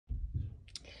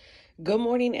Good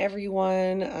morning,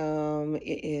 everyone.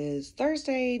 It is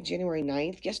Thursday, January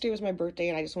 9th. Yesterday was my birthday,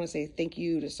 and I just want to say thank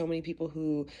you to so many people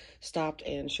who stopped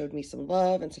and showed me some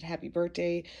love and said happy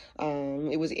birthday.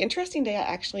 It was an interesting day. I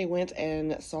actually went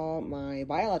and saw my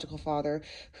biological father,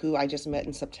 who I just met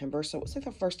in September. So it was like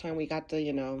the first time we got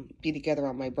to, be together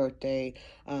on my birthday.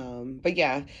 But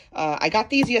yeah, I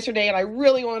got these yesterday, and I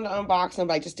really wanted to unbox them,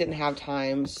 but I just didn't have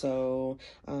time. So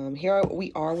here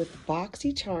we are with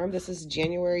BoxyCharm. This is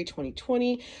January 2020.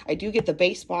 I do get the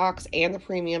base box and the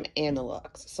premium and the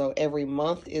luxe. So every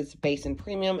month is base and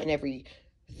premium, and every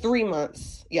 3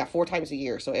 months, 4 times a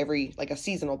year. So every, like a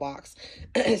seasonal box,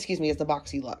 excuse me, is the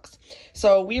Boxy Luxe.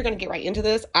 So we are going to get right into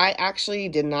this. I actually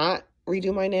did not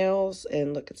redo my nails,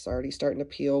 and look, it's already starting to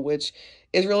peel, which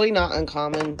is really not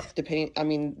uncommon,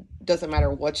 doesn't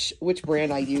matter which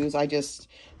brand I use. I just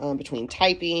between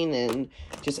typing and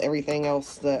just everything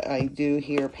else that I do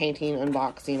here, painting,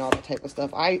 unboxing, all that type of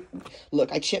stuff, I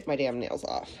chip my damn nails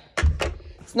off.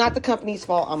 It's not the company's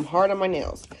fault. I'm hard on my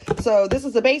nails. So this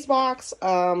is the base box.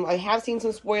 I have seen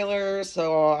some spoilers,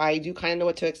 so I do kind of know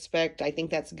what to expect. I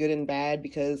think that's good and bad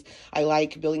because I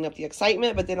like building up the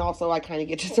excitement, but then also I kind of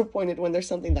get disappointed when there's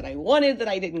something that I wanted that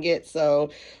I didn't get. So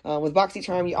with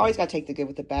BoxyCharm, you always got to take the good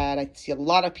with the bad. I see a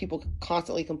lot of people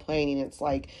constantly complaining. It's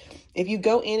like, if you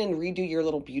go in and redo your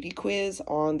little beauty quiz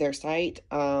on their site,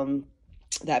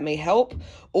 that may help,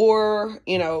 or,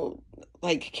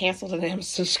 like cancel the damn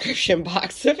subscription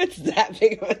box if it's that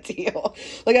big of a deal.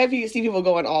 Like, I see people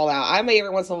going all out. I may every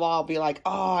once in a while be like,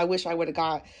 oh, I wish I would have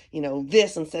got,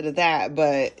 this instead of that,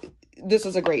 but this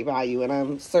is a great value, and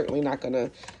I'm certainly not going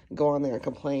to go on there and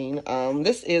complain.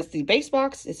 This is the base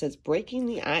box. It says breaking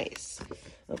the ice.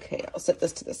 Okay, I'll set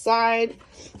this to the side.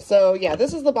 So yeah,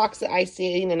 this is the box that I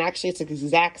seen, and actually it's the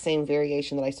exact same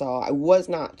variation that I saw. I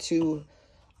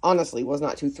honestly was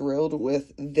not too thrilled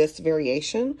with this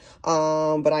variation,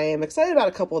 but I am excited about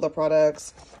a couple of the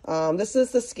products. This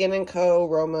is the Skin & Co.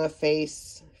 Roma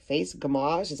Face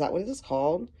Gommage. Is that what it is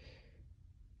called?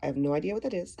 I have no idea what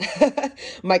that is.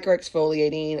 Micro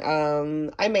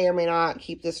exfoliating. I may or may not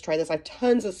try this. I have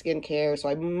tons of skincare, so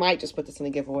I might just put this in a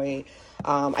giveaway.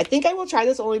 I think I will try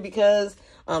this only because,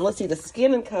 let's see, the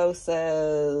Skin & Co.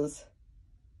 says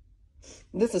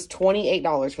this is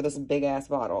 $28 for this big ass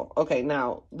bottle. Okay,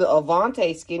 now the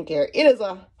Avante skincare, it is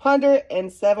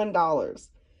 $107.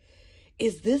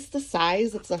 Is this the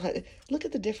size? It's look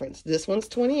at the difference. This one's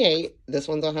 28, this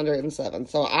one's 107.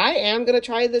 So I am gonna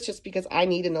try this just because I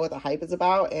need to know what the hype is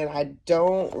about, and I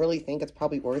don't really think it's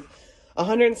probably worth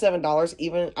 $107.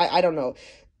 Even I don't know.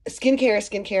 Skincare is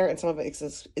skincare, and some of it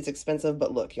is expensive,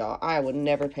 but look, y'all, I would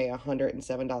never pay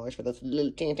 $107 for this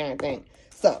little tiny thing.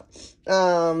 So,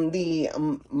 the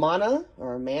Mana,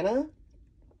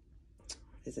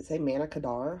 does it say Mana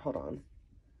Kadar? Hold on.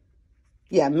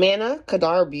 Yeah, Mana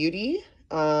Kadar Beauty.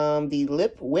 The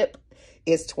Lip Whip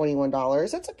is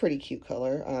 $21. That's a pretty cute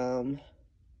color.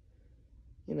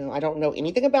 I don't know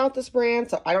anything about this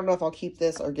brand, so I don't know if I'll keep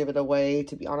this or give it away,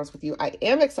 to be honest with you. I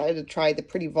am excited to try the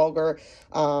Pretty Vulgar,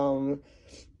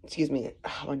 excuse me,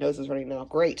 oh, my nose is running now,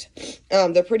 great.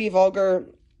 The Pretty Vulgar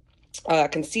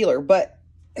concealer, but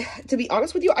to be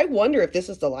honest with you, I wonder if this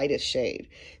is the lightest shade,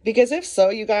 because if so,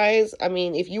 you guys,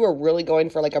 if you were really going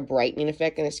for like a brightening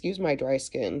effect, and excuse my dry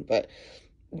skin, but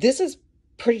this is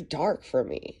pretty dark for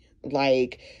me.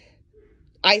 Like,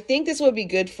 I think this would be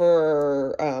good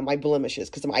for my blemishes,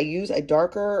 because I use a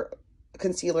darker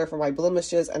concealer for my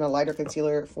blemishes and a lighter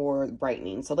concealer for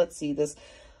brightening. So let's see, this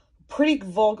Pretty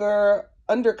Vulgar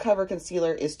Undercover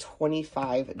Concealer is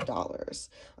 $25.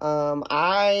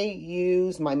 I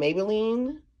use my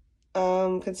Maybelline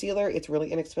concealer. It's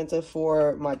really inexpensive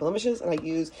for my blemishes, and I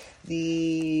use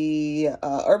the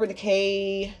Urban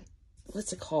Decay,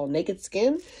 what's it called? Naked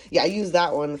Skin? Yeah, I use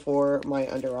that one for my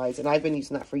under eyes, and I've been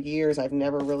using that for years. I've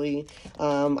never really,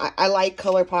 I like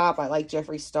ColourPop. I like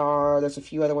Jeffree Star. There's a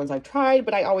few other ones I've tried,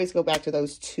 but I always go back to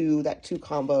those that two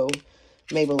combo,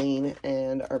 Maybelline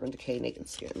and Urban Decay Naked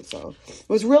Skin. So I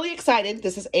was really excited.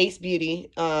 This is Ace Beauty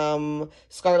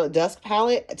Scarlet Dusk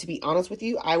palette. To be honest with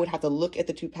you, I would have to look at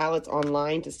the two palettes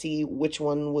online to see which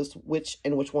one was which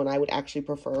and which one I would actually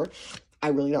prefer. I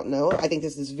really don't know. I think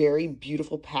this is very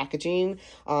beautiful packaging.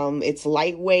 It's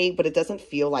lightweight, but it doesn't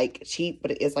feel like cheap,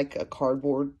 but it is like a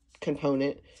cardboard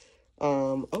component.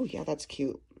 Oh yeah, that's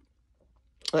cute.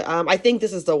 I think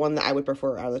this is the one that I would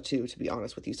prefer out of the two, to be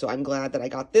honest with you. So I'm glad that I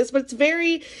got this, but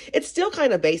it's still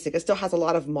kind of basic. It still has a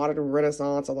lot of modern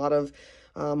renaissance, a lot of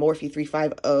Morphe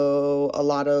 350, a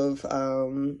lot of,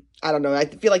 I don't know. I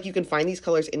feel like you can find these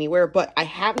colors anywhere, but I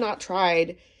have not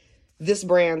tried this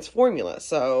brand's formula.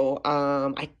 So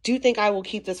I do think I will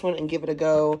keep this one and give it a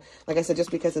go. Like I said,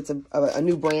 just because it's a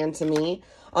new brand to me.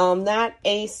 That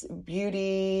Ace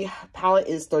Beauty palette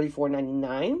is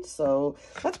 $34.99. So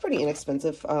that's pretty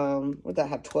inexpensive. Would that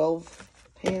have 12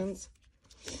 pans?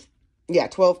 Yeah,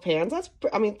 12 pans. That's,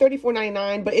 I mean,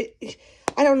 $34.99, but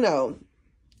I don't know.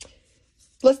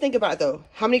 Let's think about it though.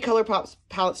 How many color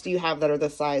palettes do you have that are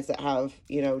this size that have,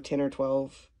 you know, 10 or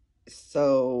 12?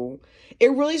 So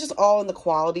it really is just all in the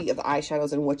quality of the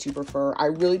eyeshadows and what you prefer. I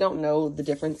really don't know the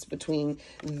difference between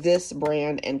this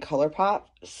brand and ColourPop.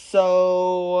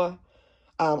 So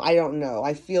I don't know.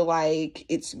 I feel like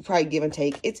it's probably give and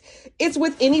take. It's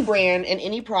with any brand and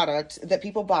any product that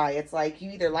people buy. It's like you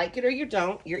either like it or you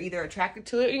don't. You're either attracted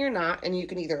to it or you're not, and you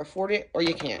can either afford it or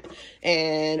you can't.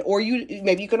 Or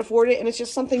maybe you can afford it and it's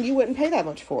just something you wouldn't pay that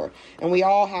much for. And we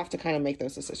all have to kind of make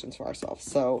those decisions for ourselves.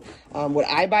 So would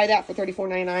I buy that for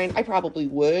 $34.99? I probably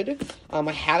would.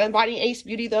 I haven't bought any Ace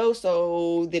Beauty though,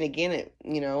 so then again,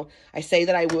 I say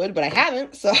that I would, but I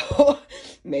haven't, so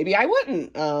maybe I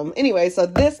wouldn't. Anyway, so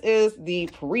this is the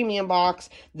premium box.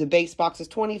 The base box is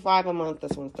 $25 a month.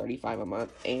 This one's $35 a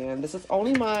month. And this is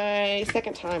only my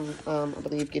second time, I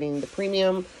believe, getting the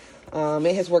premium.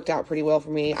 It has worked out pretty well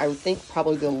for me. I would think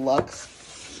probably the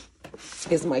Luxe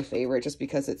is my favorite just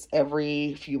because it's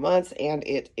every few months and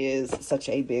it is such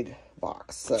a big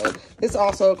box. So this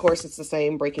also, of course, it's the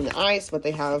same Breaking the Ice, but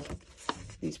they have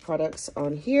these products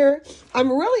on here. I'm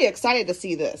really excited to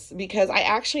see this because I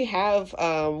actually have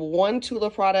one Tula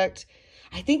product.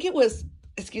 I think it was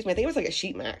like a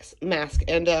sheet mask.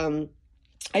 And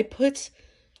I put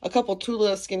a couple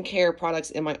Tula skincare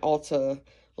products in my Ulta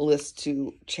list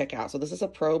to check out. So this is a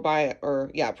probiotic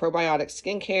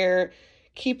skincare,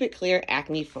 keep it clear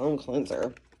acne foam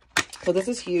cleanser. So this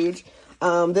is huge.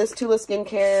 This Tula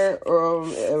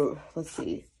skincare, let's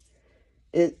see.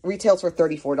 It retails for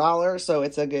 $34, so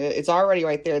it's already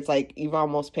right there. It's like you've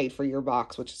almost paid for your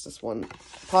box, which is just one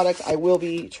product. I will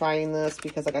be trying this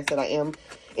because, like I said, I am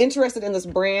interested in this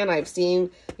brand. I've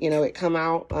seen, it come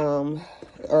out,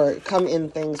 or come in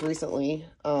things recently.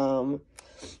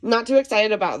 Not too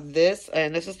excited about this,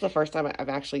 and this is the first time I've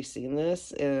actually seen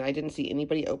this, and I didn't see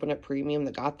anybody open up premium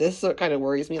that got this, so it kind of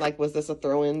worries me. Like, was this a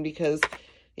throw-in because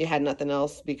you had nothing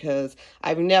else? Because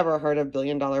I've never heard of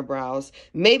Billion Dollar Brows.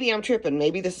 Maybe I'm tripping.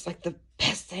 Maybe this is like the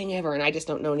best thing ever and I just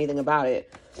don't know anything about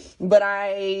it. But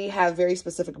I have very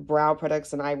specific brow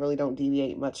products and I really don't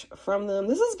deviate much from them.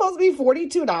 This is supposed to be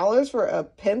 $42 for a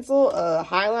pencil, a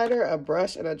highlighter, a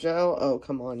brush, and a gel. Oh,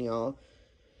 come on, y'all.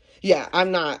 Yeah,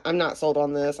 I'm not sold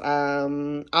on this.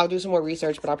 I'll do some more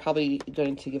research, but I'm probably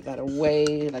going to give that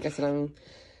away. Like I said,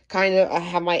 I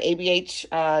have my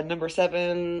ABH number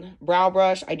 7 brow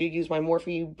brush. I do use my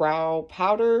Morphe brow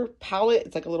powder palette.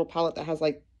 It's like a little palette that has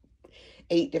like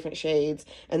 8 different shades.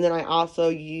 And then I also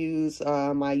use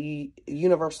my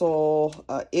Universal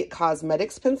It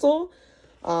Cosmetics pencil.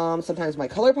 Sometimes my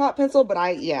ColourPop pencil, but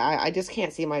I just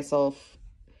can't see myself.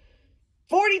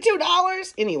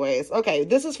 $42? Anyways, okay,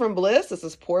 this is from Bliss. This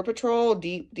is Pore Patrol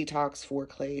Deep Detox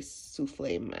 4-Clay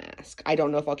Souffle Mask. I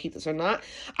don't know if I'll keep this or not.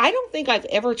 I don't think I've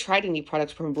ever tried any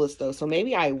products from Bliss, though, so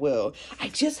maybe I will. I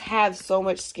just have so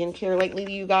much skincare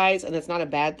lately, you guys, and it's not a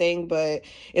bad thing, but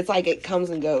it's like it comes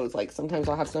and goes. Like, sometimes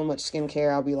I'll have so much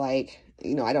skincare, I'll be like,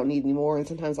 I don't need any more, and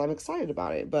sometimes I'm excited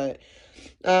about it, but,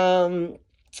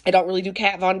 I don't really do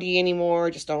Kat Von D anymore.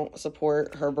 Just don't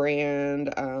support her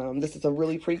brand. This is a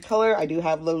really pretty color. I do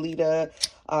have Lolita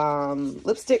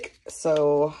lipstick,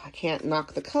 so I can't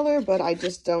knock the color, but I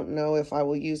just don't know if I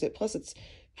will use it. Plus, it's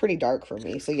pretty dark for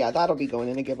me. So, yeah, that'll be going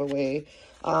in a giveaway.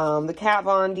 The Kat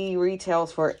Von D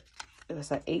retails for, what's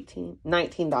that,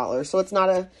 $19. So, it's not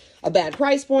a bad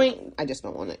price point. I just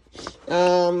don't want it.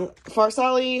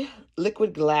 Farsali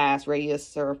Liquid Glass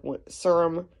Radiance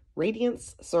Serum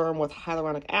Radiance Serum with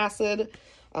hyaluronic acid.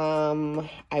 I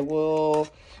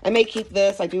may keep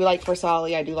this. I do like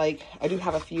Farsali. I do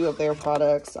have a few of their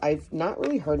products. I've not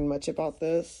really heard much about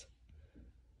this.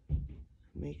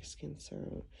 Make skin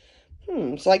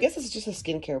serum. So I guess it's just a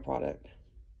skincare product.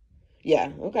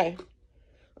 Yeah, okay.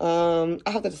 I'll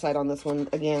have to decide on this one.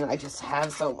 Again, I just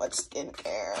have so much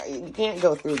skincare. You can't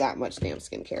go through that much damn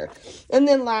skincare. And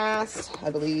then last, I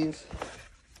believe,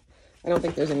 I don't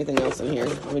think there's anything else in here.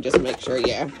 Let me just make sure.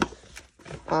 Yeah.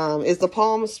 Is the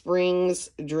Palm Springs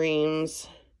Dreams.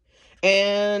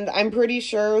 And I'm pretty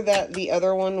sure that the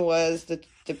other one was the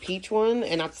peach one.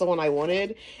 And that's the one I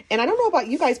wanted. And I don't know about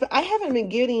you guys, but I haven't been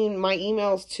getting my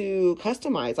emails to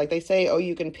customize. Like they say, oh,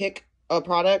 you can pick a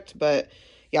product. But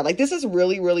yeah, like this is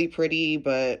really, really pretty.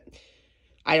 But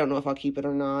I don't know if I'll keep it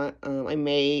or not. I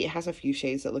may. It has a few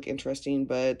shades that look interesting,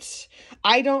 but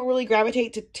I don't really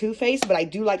gravitate to Too Faced, but I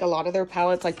do like a lot of their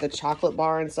palettes, like the chocolate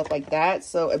bar and stuff like that.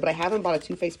 So, but I haven't bought a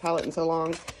Too Faced palette in so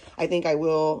long. I think I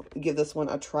will give this one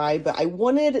a try, but I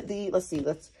wanted the, let's see,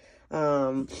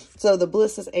 so the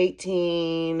Bliss is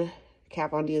 18,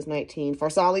 Kat Von D is 19,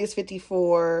 Farsali is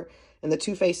 54, and the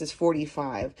Too Faced is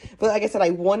 45. But like I said, I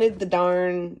wanted the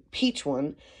darn peach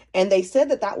one, and they said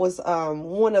that that was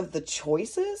one of the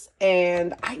choices,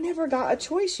 and I never got a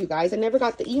choice, you guys. I never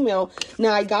got the email.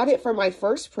 Now, I got it for my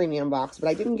first premium box, but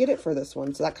I didn't get it for this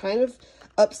one, so that kind of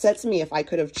upsets me if I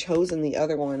could have chosen the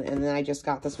other one, and then I just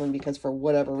got this one because for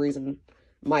whatever reason,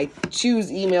 my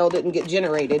choose email didn't get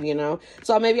generated, you know.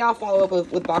 So maybe I'll follow up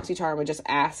with BoxyCharm and just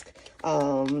ask,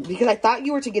 because I thought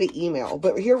you were to get an email.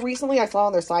 But here recently I saw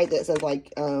on their site that says,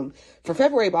 like, for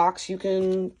February box, you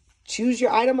can choose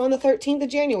your item on the 13th of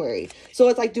January. So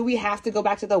it's like, do we have to go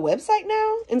back to the website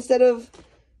now instead of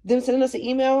them sending us an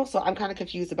email? So I'm kind of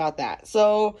confused about that.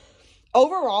 So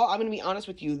overall, I'm going to be honest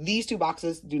with you. These two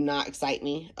boxes do not excite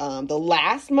me. The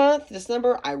last month,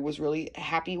 December, I was really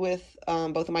happy with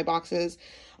both of my boxes.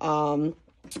 I'm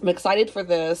excited for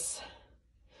this.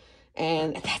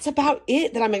 And that's about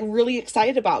it that I'm really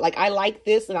excited about. Like, I like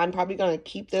this, and I'm probably going to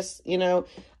keep this, you know.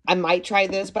 I might try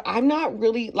this, but I'm not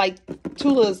really, like,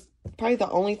 Tula's probably the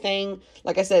only thing.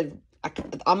 Like I said,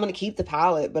 I'm going to keep the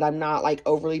palette, but I'm not, like,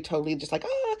 overly, totally just like,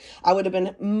 ah. I would have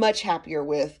been much happier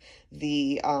with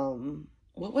the,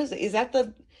 what was it? Is that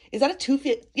a Too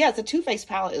Faced? Yeah, it's a Too Faced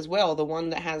palette as well. The one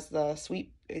that has the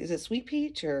sweet, is it Sweet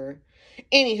Peach or...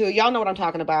 Anywho, y'all know what I'm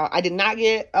talking about. I did not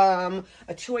get a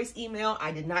choice email.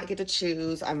 I did not get to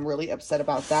choose. I'm really upset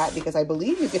about that because I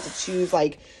believe you get to choose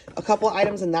like a couple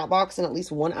items in that box and at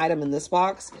least one item in this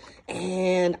box.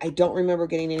 And I don't remember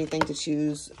getting anything to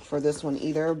choose for this one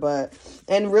either.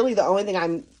 And really the only thing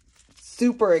I'm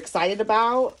super excited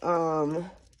about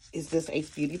is this Ace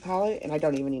Beauty palette. And I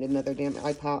don't even need another damn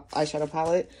eyeshadow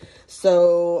palette.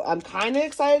 So I'm kind of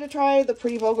excited to try the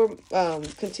Pretty Vulgar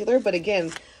concealer. But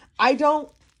again, I don't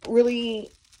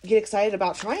really get excited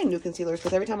about trying new concealers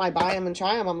because every time I buy them and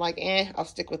try them, I'm like, I'll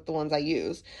stick with the ones I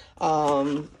use.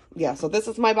 Yeah, so this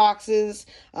is my boxes.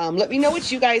 Let me know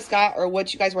what you guys got or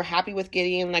what you guys were happy with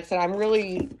getting. Like I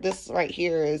said, this right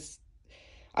here is,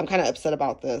 I'm kind of upset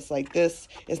about this. Like, this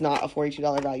is not a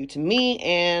 $42 value to me.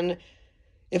 And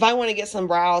if I want to get some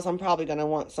brows, I'm probably going to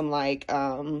want some like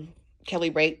Kelly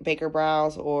Baker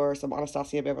brows or some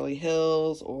Anastasia Beverly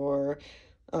Hills or...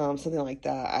 something like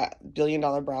that. Billion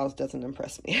Dollar Brows doesn't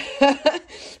impress me.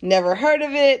 Never heard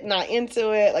of it, not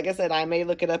into it. Like I said, I may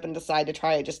look it up and decide to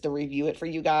try it just to review it for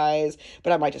you guys,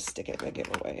 but I might just stick it in a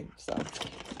giveaway. So,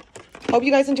 hope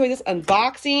you guys enjoyed this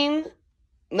unboxing.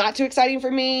 Not too exciting for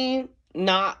me.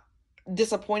 Not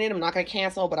disappointed. I'm not going to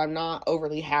cancel, but I'm not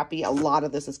overly happy. A lot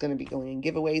of this is going to be going in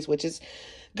giveaways, which is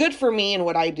good for me and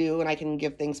what I do, and I can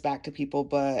give things back to people.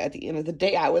 But at the end of the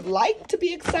day, I would like to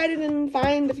be excited and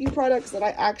find a few products that I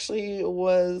actually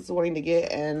was wanting to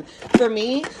get. And for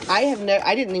me, I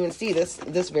didn't even see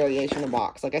this variation of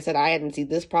box. Like I said, I hadn't seen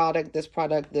this product, this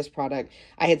product, this product.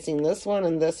 I had seen this one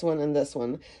and this one and this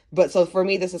one. But so for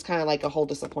me, this is kind of like a whole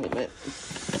disappointment.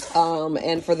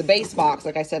 And for the base box,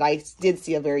 like I said, I did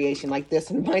see a variation like this,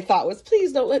 and my thought was,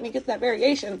 please don't let me get that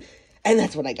variation. And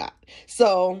that's what I got.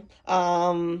 So,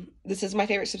 this is my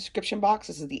favorite subscription box.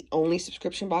 This is the only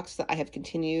subscription box that I have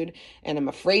continued, and I'm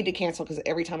afraid to cancel because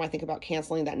every time I think about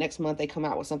canceling, that next month they come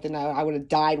out with something that I would have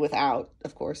died without.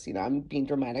 Of course, you know, I'm being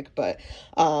dramatic, but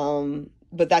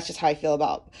that's just how I feel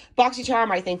about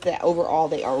BoxyCharm. I think that overall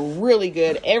they are really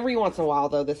good. Every once in a while,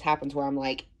 though, this happens where I'm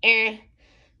like,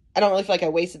 I don't really feel like I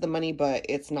wasted the money, but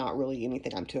it's not really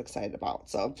anything I'm too excited about.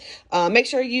 So make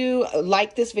sure you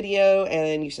like this video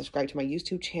and you subscribe to my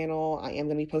YouTube channel. I am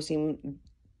going to be posting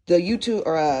the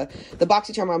the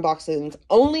BoxyCharm unboxings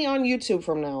only on YouTube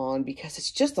from now on because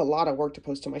it's just a lot of work to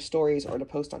post to my stories or to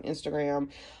post on Instagram.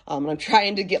 And I'm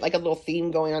trying to get like a little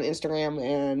theme going on Instagram,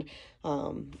 and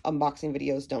unboxing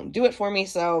videos don't do it for me.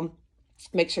 So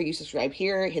make sure you subscribe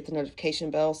here, hit the notification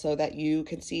bell so that you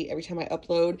can see every time I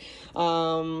upload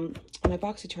my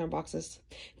BoxyCharm boxes.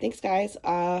 Thanks, guys.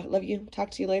 Love you.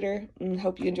 Talk to you later, and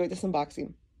hope you enjoyed this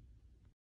unboxing.